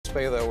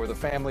Bay, though, where the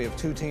family of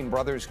two teen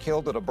brothers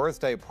killed at a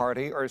birthday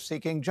party are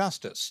seeking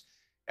justice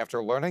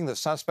after learning the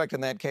suspect in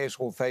that case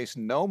will face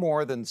no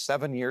more than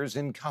 7 years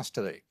in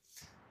custody.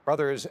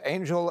 Brothers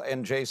Angel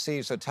and JC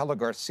Sotelo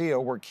Garcia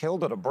were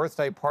killed at a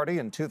birthday party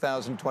in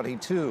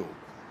 2022.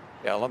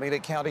 The Alameda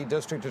County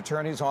District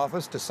Attorney's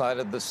Office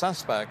decided the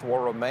suspect will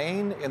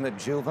remain in the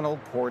juvenile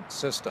court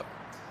system.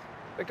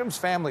 Victim's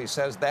family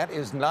says that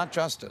is not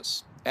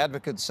justice.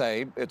 Advocates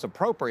say it's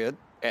appropriate,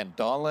 and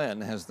Dawn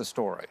Lynn has the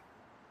story.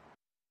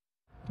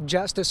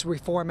 Justice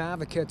reform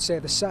advocates say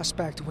the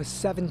suspect was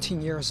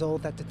 17 years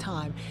old at the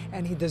time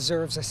and he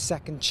deserves a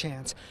second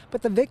chance.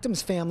 But the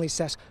victim's family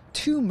says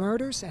 2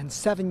 murders and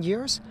 7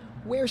 years?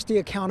 Where's the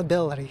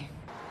accountability?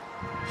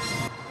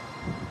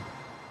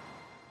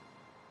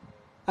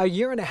 A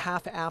year and a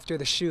half after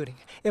the shooting,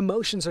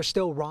 emotions are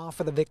still raw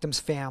for the victim's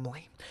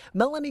family.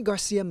 Melanie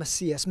Garcia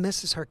Macias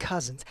misses her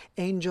cousins,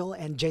 Angel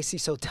and JC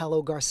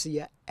Sotelo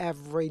Garcia,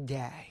 every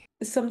day.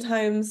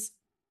 Sometimes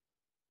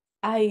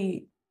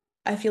I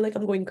feel like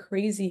I'm going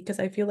crazy because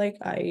I feel like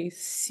I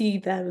see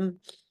them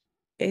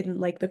in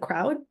the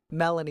crowd.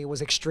 Melanie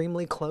was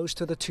extremely close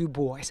to the 2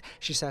 boys.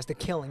 She says the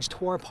killings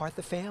tore apart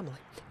the family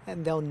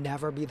and they'll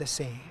never be the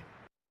same.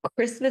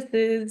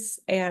 Christmases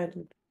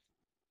and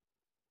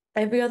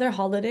every other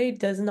holiday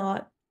does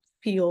not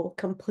feel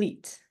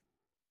complete.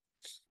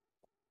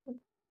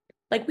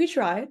 We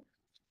try,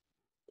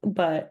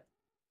 but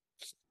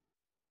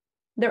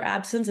their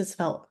absence is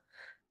felt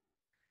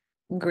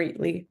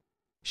greatly.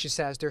 She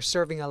says they're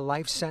serving a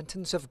life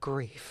sentence of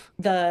grief.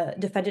 The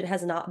defendant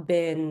has not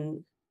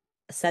been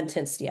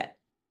sentenced yet.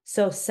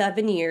 So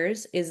 7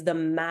 years is the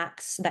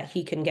max that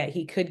he can get.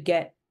 He could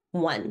get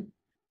 1,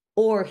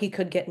 or he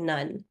could get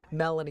none.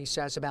 Melanie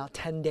says about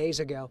 10 days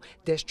ago,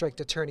 District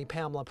Attorney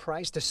Pamela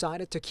Price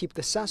decided to keep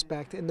the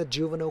suspect in the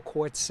juvenile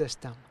court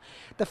system.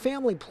 The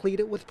family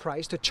pleaded with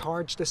Price to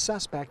charge the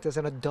suspect as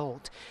an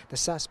adult. The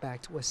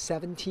suspect was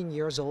 17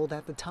 years old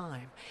at the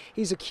time.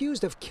 He's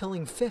accused of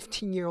killing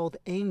 15-year-old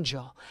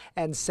Angel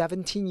and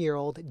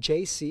 17-year-old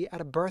JC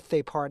at a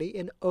birthday party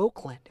in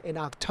Oakland in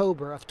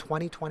October of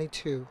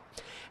 2022.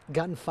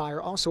 Gunfire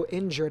also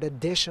injured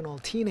additional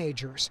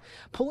teenagers.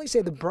 Police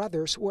say the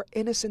brothers were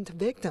innocent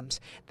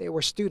victims. They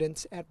were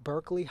students at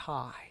Berkeley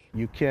High.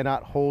 You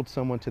cannot hold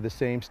someone to the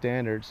same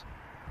standards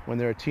when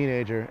they're a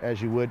teenager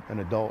as you would an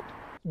adult.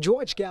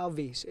 George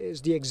Galvez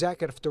is the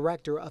executive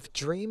director of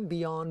Dream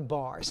Beyond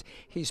Bars.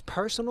 He's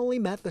personally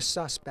met the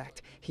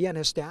suspect. He and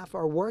his staff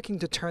are working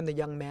to turn the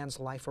young man's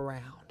life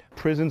around.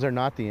 Prisons are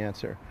not the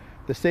answer.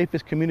 The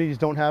safest communities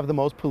don't have the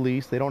most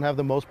police, they don't have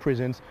the most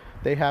prisons,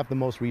 they have the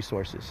most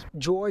resources.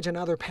 George and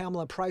other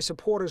Pamela Price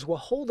supporters will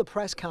hold a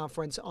press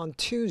conference on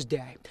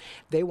Tuesday.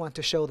 They want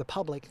to show the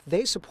public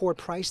they support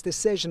Price's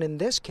decision in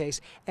this case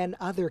and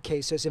other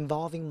cases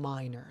involving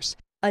minors.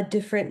 A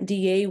different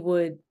DA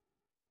would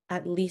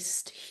at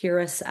least hear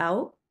us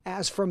out.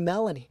 As for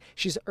Melanie,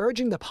 she's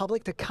urging the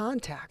public to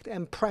contact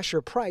and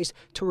pressure Price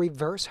to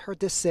reverse her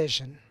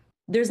decision.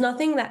 There's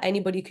nothing that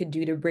anybody could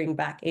do to bring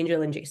back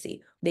Angel and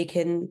JC. They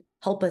can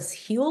help us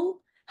heal,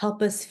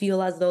 help us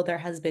feel as though there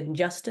has been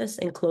justice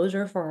and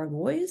closure for our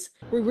boys.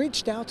 We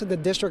reached out to the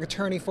district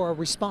attorney for a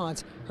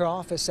response. Her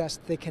office says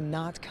they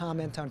cannot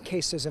comment on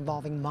cases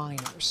involving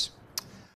minors.